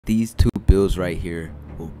These two builds right here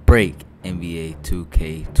will break NBA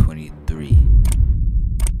 2K23.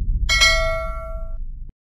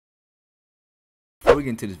 Before we get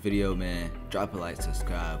into this video, man, drop a like,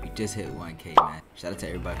 subscribe. We just hit 1K, man. Shout out to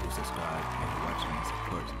everybody who subscribed and who watching and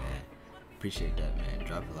supports, man. Appreciate that, man.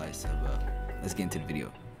 Drop a like, sub up. Let's get into the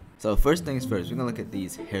video. So first things first, we're gonna look at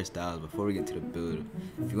these hairstyles before we get to the build.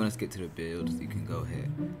 If you want to skip to the builds, you can go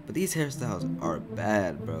ahead. But these hairstyles are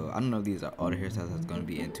bad, bro. I don't know if these are all the hairstyles that's gonna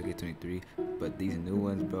be in 2K23, but these new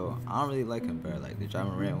ones, bro, I don't really like them, bro. Like the John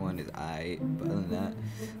Morant one is alright, but other than that,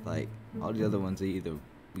 like all the other ones, either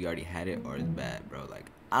we already had it or it's bad, bro.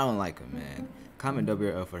 Like I don't like them, man. Comment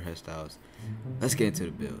WRL for hairstyles. Let's get into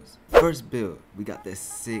the builds. First build, we got this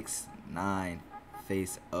 6'9"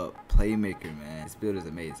 face up playmaker, man. This build is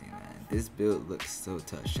amazing, man. This build looks so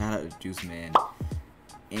tough. Shout out to Juice Man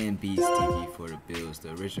and Beast TV for the builds.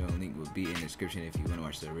 The original link will be in the description if you want to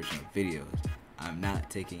watch the original videos. I'm not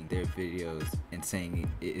taking their videos and saying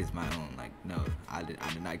it is my own. Like, no, I did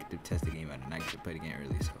not get to test the game. I did not get to play the game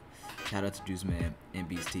early. So shout out to Juice Man and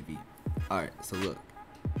Beast TV. Alright, so look,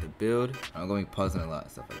 the build, I'm going to be pausing a lot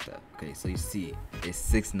and stuff like that. Okay, so you see it's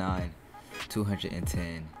 6'9",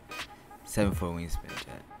 210, 7'4" wingspan,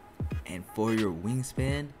 chat. And for your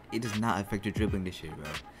wingspan, it does not affect your dribbling this year, bro.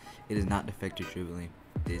 It does not affect your dribbling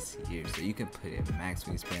this year. So you can put it max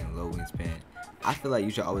wingspan, low wingspan. I feel like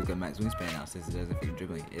you should always go max wingspan now since it doesn't affect your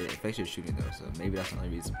dribbling. It affects your shooting though, so maybe that's the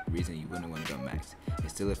only reason you wouldn't want to go max. It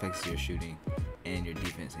still affects your shooting and your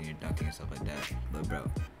defense and your dunking and stuff like that. But bro,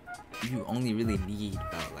 you only really need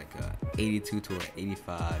about like a 82 to an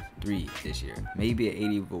 85 3 this year. Maybe an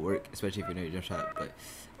 80 will work, especially if you know your jump shot, but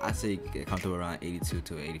I'd say you get comfortable around 82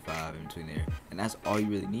 to 85 in between there, and that's all you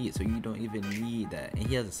really need. So you don't even need that. And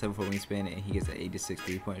he has a 7'4" wingspan and he gets an 86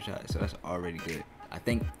 3-point shot, so that's already good. I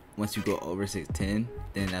think once you go over 6'10",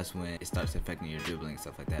 then that's when it starts affecting your dribbling and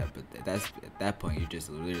stuff like that. But that's at that point you're just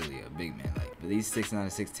literally a big man. Like, but these 6'9" and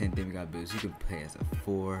 6'10" Demigod builds, you can play as a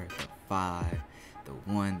 4, the 5, the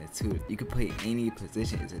 1, the 2. You can play any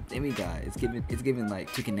position. It's a Demigod. It's given like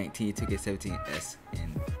 2K19, 2K17s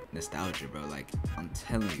in nostalgia, bro. Like, I'm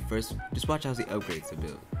telling you, first just watch how he upgrades the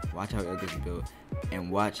build. Watch how he upgrades the build,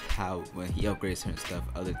 and watch how when he upgrades certain stuff,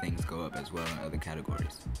 other things go up as well in other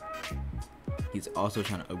categories. He's also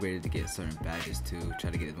trying to upgrade it to get certain badges too.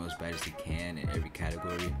 Try to get as most badges he can in every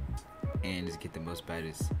category, and just get the most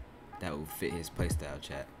badges that will fit his playstyle,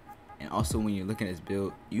 chat. And also, when you're looking at his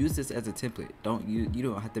build, use this as a template. You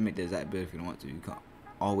don't have to make the exact build if you don't want to. You can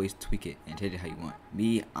always tweak it and change it how you want.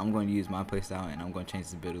 Me, I'm going to use my playstyle, and I'm going to change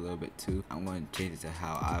the build a little bit too. I'm going to change it to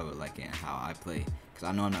how I would like it and how I play. Because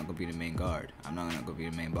I know I'm not going to be the main guard. I'm not going to be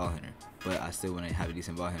the main ball handler. But I still want to have a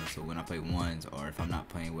decent ball handler, so when I play ones, or if I'm not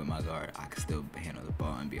playing with my guard, I can still handle the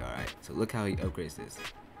ball and be alright. So look how he upgrades this.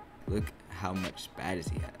 Look how much badges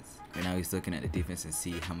he has. Right now he's looking at the defense and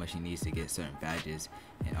see how much he needs to get certain badges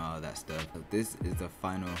and all that stuff. So this is the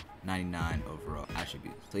final 99 overall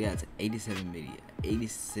attributes. So yeah, it's an 87 midi,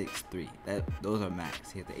 86 3. Those are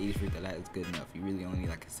max. He has the 83, that is good enough. You really only need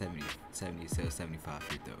like a 70 to 75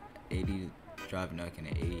 free throw. 80 drive dunk and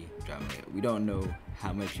an 80 drive layup. We don't know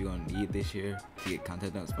how much you're gonna need this year to get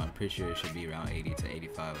contact dunks, but I'm pretty sure it should be around 80 to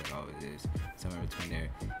 85 like always is. Somewhere between there.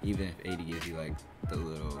 Even if 80 gives you like the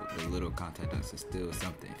little contact dunks, is still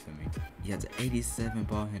something, you feel me? He has an 87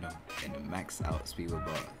 ball handle and a max out speed with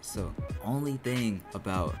ball. So only thing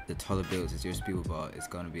about the taller builds is your speed with ball is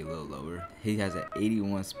gonna be a little lower. He has an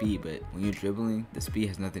 81 speed, but when you're dribbling, the speed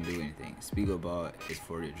has nothing to do with anything. Speed with ball is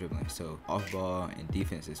for your dribbling. So off ball and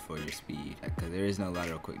defense is for your speed, because there is no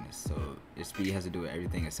lateral quickness. So your speed has to do with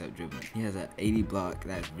everything except dribbling. He has an 80 block,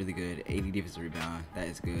 that's really good. 80 defensive rebound, that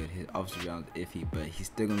is good. His offensive rebound is iffy, but he's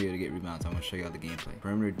still gonna be able to get rebounds. I'm gonna show y'all the gameplay.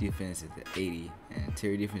 Perimeter defense is at 80 and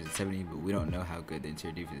interior defense is 70, but we don't know how good the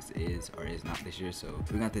interior defense is or is not this year, so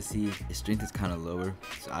we're going to see. His strength is kind of lower,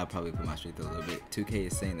 so I'll probably put my strength a little bit. 2K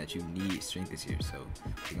is saying that you need strength this year, so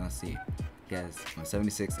we're gonna see. He has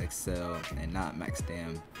 76 XL and not max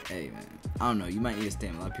stam. Hey man, I don't know, you might need a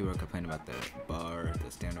stam. A lot of people are complaining about the bar,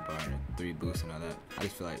 the standard bar, and the 3 boosts and all that. I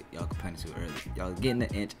just feel like y'all complaining too early. Y'all getting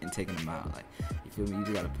the inch and taking them out. Like, you feel me? You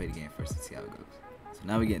just gotta play the game first and see how it goes. So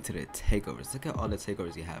now we get into the takeovers. Look at all the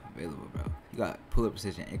takeovers you have available, bro. You got pull-up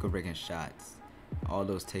precision, ankle breaking shots, all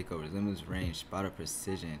those takeovers, limitless range, spotter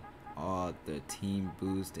precision, all the team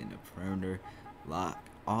boost and the perimeter lock,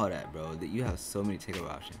 all that, bro. That you have so many takeover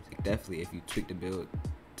options. Like, definitely, if you tweak the build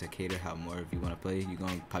to cater how more if you want to play. You're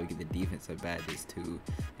going to probably get the defensive badges too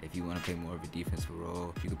if you want to play more of a defensive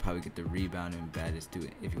role. You could probably get the rebounding badges too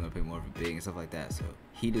if you want to play more of a big and stuff like that. So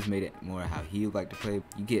he just made it more how he would like to play.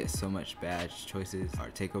 You get so much badge choices or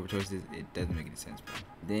takeover choices, it doesn't make any sense, bro.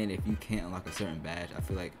 Then if you can't unlock a certain badge, I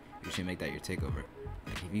feel like you should make that your takeover.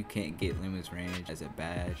 Like if you can't get limitless range as a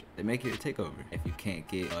badge, then make it your takeover. If you can't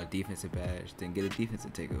get a defensive badge, then get a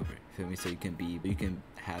defensive takeover. Feel me? So you can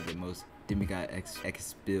have the most Demigod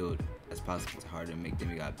X build as possible. It's hard to make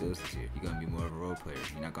Demigod builds this year. You're gonna be more of a role player.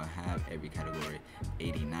 You're not gonna have every category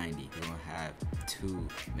 80, 90. You're gonna have 2,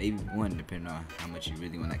 maybe 1, depending on how much you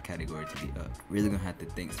really want that category to be up. Really gonna have to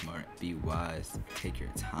think smart, be wise, take your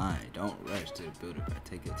time. Don't rush to the builder, bro.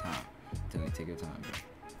 Take your time. Tell me, take your time, bro.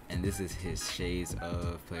 And this is his shades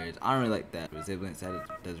of players. I don't really like that resemblance.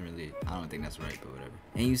 That doesn't really, I don't think that's right, but whatever.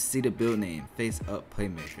 And you see the build name, Face Up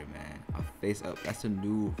Playmaker, man. A Face Up, that's a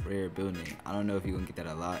new rare build name. I don't know if you're gonna get that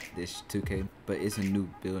a lot this 2K, but it's a new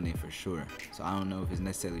build name for sure. So I don't know if it's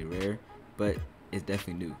necessarily rare, but it's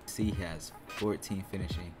definitely new. See, he has 14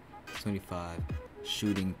 finishing, 25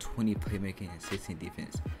 shooting, 20 playmaking, and 16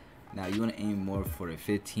 defense. Now you wanna aim more for the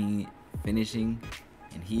 15 finishing,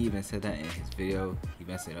 and he even said that in his video. He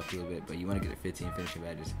messed it up a little bit, but you want to get the 15 finishing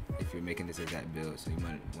badges if you're making this exact build, so you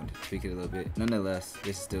might want to tweak it a little bit. Nonetheless,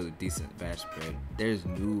 this is still a decent badge spread. There's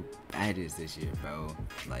new badges this year, bro,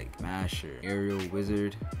 like Masher, Aerial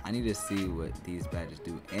Wizard. I need to see what these badges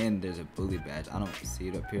do. And there's a Bully badge. I don't see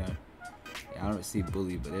it up here. Yeah, I don't see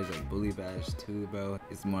Bully, but there's a Bully badge too, bro.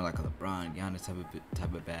 It's more like a LeBron, Giannis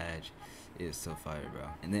type of badge. It is so fire, bro.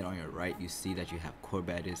 And then on your right, you see that you have core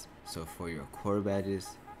badges. So for your core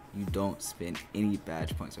badges, you don't spend any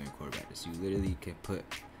badge points on your core badges. You literally can put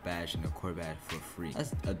badge in a core badge for free.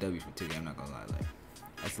 That's a W for 2K, I'm not gonna lie. Like,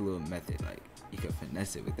 that's a little method. Like, you can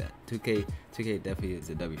finesse it with that. 2K definitely is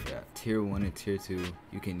a W for that. Tier 1 and Tier 2,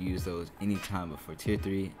 you can use those anytime, but for Tier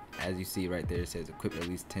 3, as you see right there, it says equip at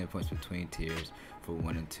least 10 points between tiers for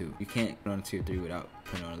 1 and 2. You can't put on Tier 3 without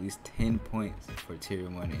putting on at least 10 points for Tier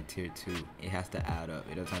 1 and Tier 2. It has to add up.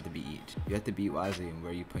 It doesn't have to be each. You have to be wisely in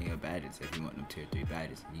where you put your badges if you want them Tier 3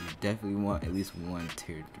 badges. You definitely want at least one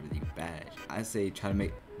Tier 3 badge. I say try to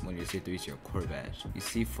make one of your Tier 3s your core badge. You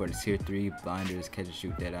see for the Tier 3, blinders, catch and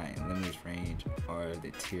shoot, deadeye, and limitless range are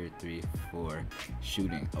the Tier 3 for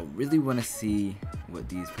shooting. I really want to see what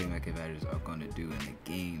these playmaker badges are going to do in the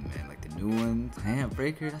game, man. Like the new ones.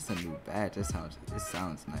 Handbreaker, that's a new badge. It sounds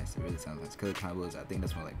nice. It really sounds nice. Killer combos, I think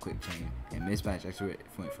that's more like quick chain. And mismatch actually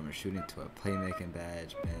went from a shooting to a playmaking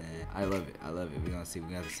badge, man. I love it. I love it. We're gonna see. We're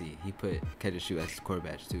gonna see. He put catch and shoot as his core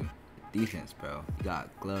badge too. Defense, bro. You got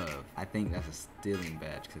glove. I think that's a stealing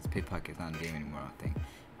badge because pickpocket's not in the game anymore, I don't think.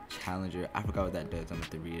 Challenger, I forgot what that does. I'm gonna have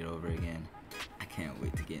to read it over again. I can't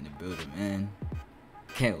wait to get in the building, man.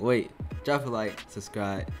 Can't wait. Drop a like,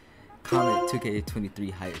 subscribe, comment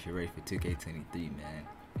 2K23 hype if you're ready for 2K23, man.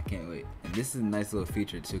 I can't wait. And this is a nice little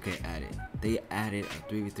feature 2K added. They added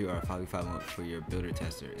a 3v3 or a 5v5 mode for your builder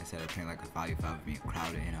tester instead of playing like a 5v5 being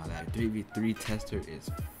crowded and all that. 3v3 tester is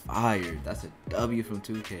fire. That's a W from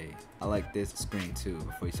 2K. I like this screen too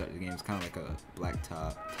before you start the game. It's kind of like a black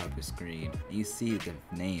top type of screen. And you see the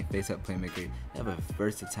name, Face Up Playmaker. You have a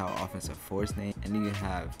versatile offensive force name. And then you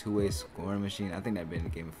have two-way scoring machine. I think that's been in the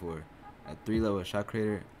game before. A 3-level shot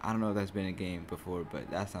creator. I don't know if that's been in a game before, but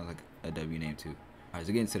that sounds like a W name too. Alright,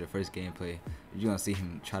 so getting to the first gameplay, you're gonna see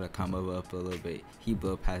him try to combo up a little bit. He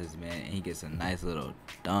blow past his man and he gets a nice little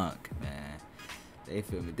dunk, man. They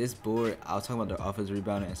feel me. This board, I was talking about the offensive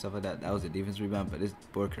rebounding and stuff like that. That was a defense rebound, but this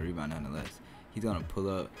board can rebound nonetheless. He's gonna pull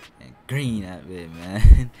up and green that bit,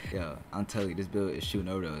 man. Yo, I'm telling you, this build is shooting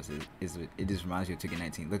over those. It just reminds you of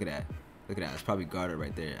 2K19. Look at that. Look at that. It's probably guarded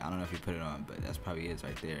right there. I don't know if you put it on, but that's probably is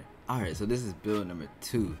right there. Alright, so this is build number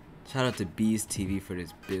 2. Shout out to Beast TV for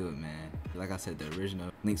this build, man. Like I said, the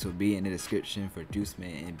original links will be in the description for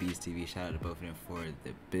Juiceman and Beast TV. Shout out to both of them for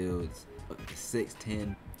the builds. The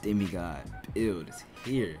 6'10 Demigod build is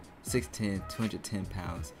here. 6'10, 210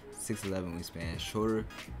 pounds, 6'11 wingspan, shorter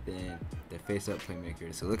than the Face Up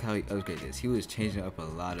Playmaker. So look how he upgraded this. He was changing up a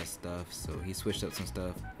lot of stuff, so he switched up some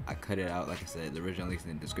stuff. I cut it out, like I said, the original link's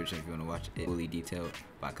in the description if you want to watch it fully detailed.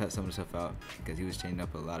 But I cut some of the stuff out because he was changing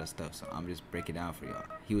up a lot of stuff, so I'm just breaking it down for y'all.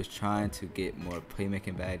 He was trying to get more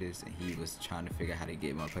playmaking badges, and he was trying to figure out how to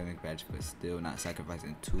get more playmaking badges, but still not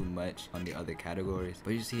sacrificing too much on the other categories.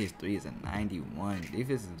 But you see his 3 is a 91.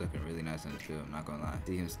 Defense is looking really nice on this build, I'm not gonna lie.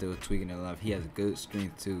 See him still tweaking it a lot. He has good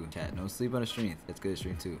strength too. Chat, don't sleep on the strength. That's good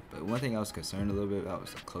strength too. But one thing I was concerned a little bit about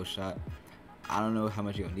was a close shot. I don't know how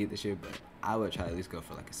much you're gonna need this year, but I would try to at least go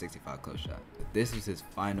for like a 65 close shot. This was his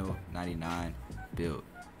final 99 build.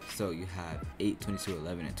 So you have 8, 22,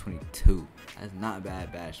 11, and 22. That's not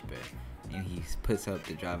bad bash spread. And he puts up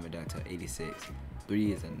the drive and dunk to 86.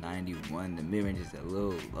 3 is a 91. The mid range is a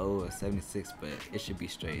little low, a 76, but it should be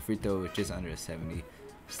straight. Free throw is just under a 70.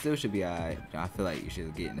 Still should be alright. I feel like you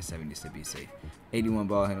should get in the 70s to be safe. 81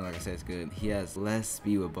 ball handle, like I said, is good. He has less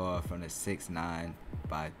speed with ball from the 6'9"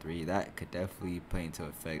 by 3. That could definitely play into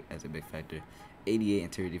effect as a big factor. 88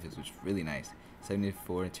 interior defense, which is really nice.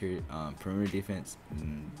 74 interior perimeter defense.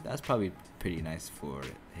 That's probably pretty nice for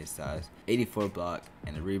his size. 84 block,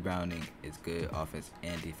 and the rebounding is good, offense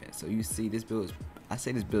and defense. So you see, this build is, I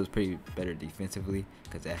say this build is pretty better defensively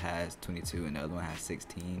because it has 22 and the other one has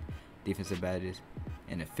 16 defensive badges.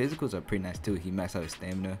 And the physicals are pretty nice too. He maxed out his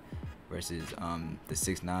stamina versus the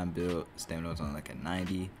 6'9" build. Stamina was on like a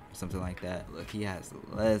 90 or something like that. Look, he has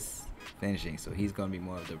less finishing, so he's gonna be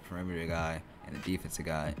more of the perimeter guy and the defensive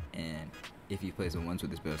guy. And if he plays with ones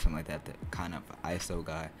with this build, something like that, the kind of ISO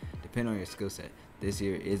guy, depending on your skill set. This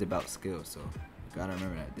year is about skill, so you gotta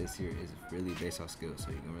remember that this year is really based off skill, so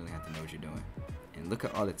you can really have to know what you're doing. And look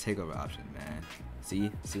at all the takeover options, man. See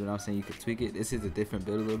what I'm saying? You could tweak it. This is a different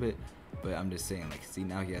build a little bit, but I'm just saying, like, see,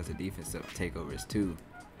 now he has a defensive takeovers too,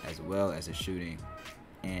 as well as a shooting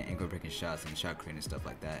and ankle breaking shots and shot creating and stuff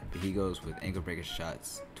like that. But he goes with ankle breaking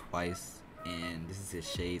shots twice, and this is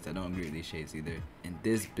his shades. I don't agree with these shades either. And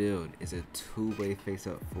this build is a two-way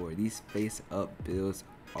face-up four. These face-up builds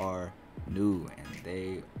are new, and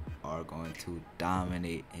they are going to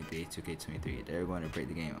dominate NBA 2K23. They're going to break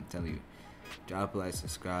the game, I'm telling you. Drop a like,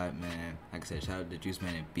 subscribe, man. Like I said, shout out to Juice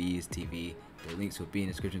Man and Bees TV. The links will be in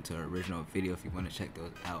the description to the original video if you want to check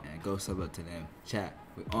those out. And go sub up to them. Chat,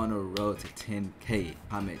 we're on the road to 10K.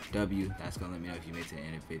 Comment W. That's going to let me know if you made it to the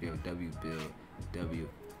end of the video. W build. W.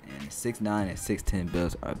 And the 6'9" and 6'10"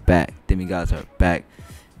 builds are back. Demigods are back.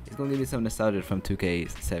 It's going to give me some nostalgia from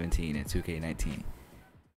 2K17 and 2K19.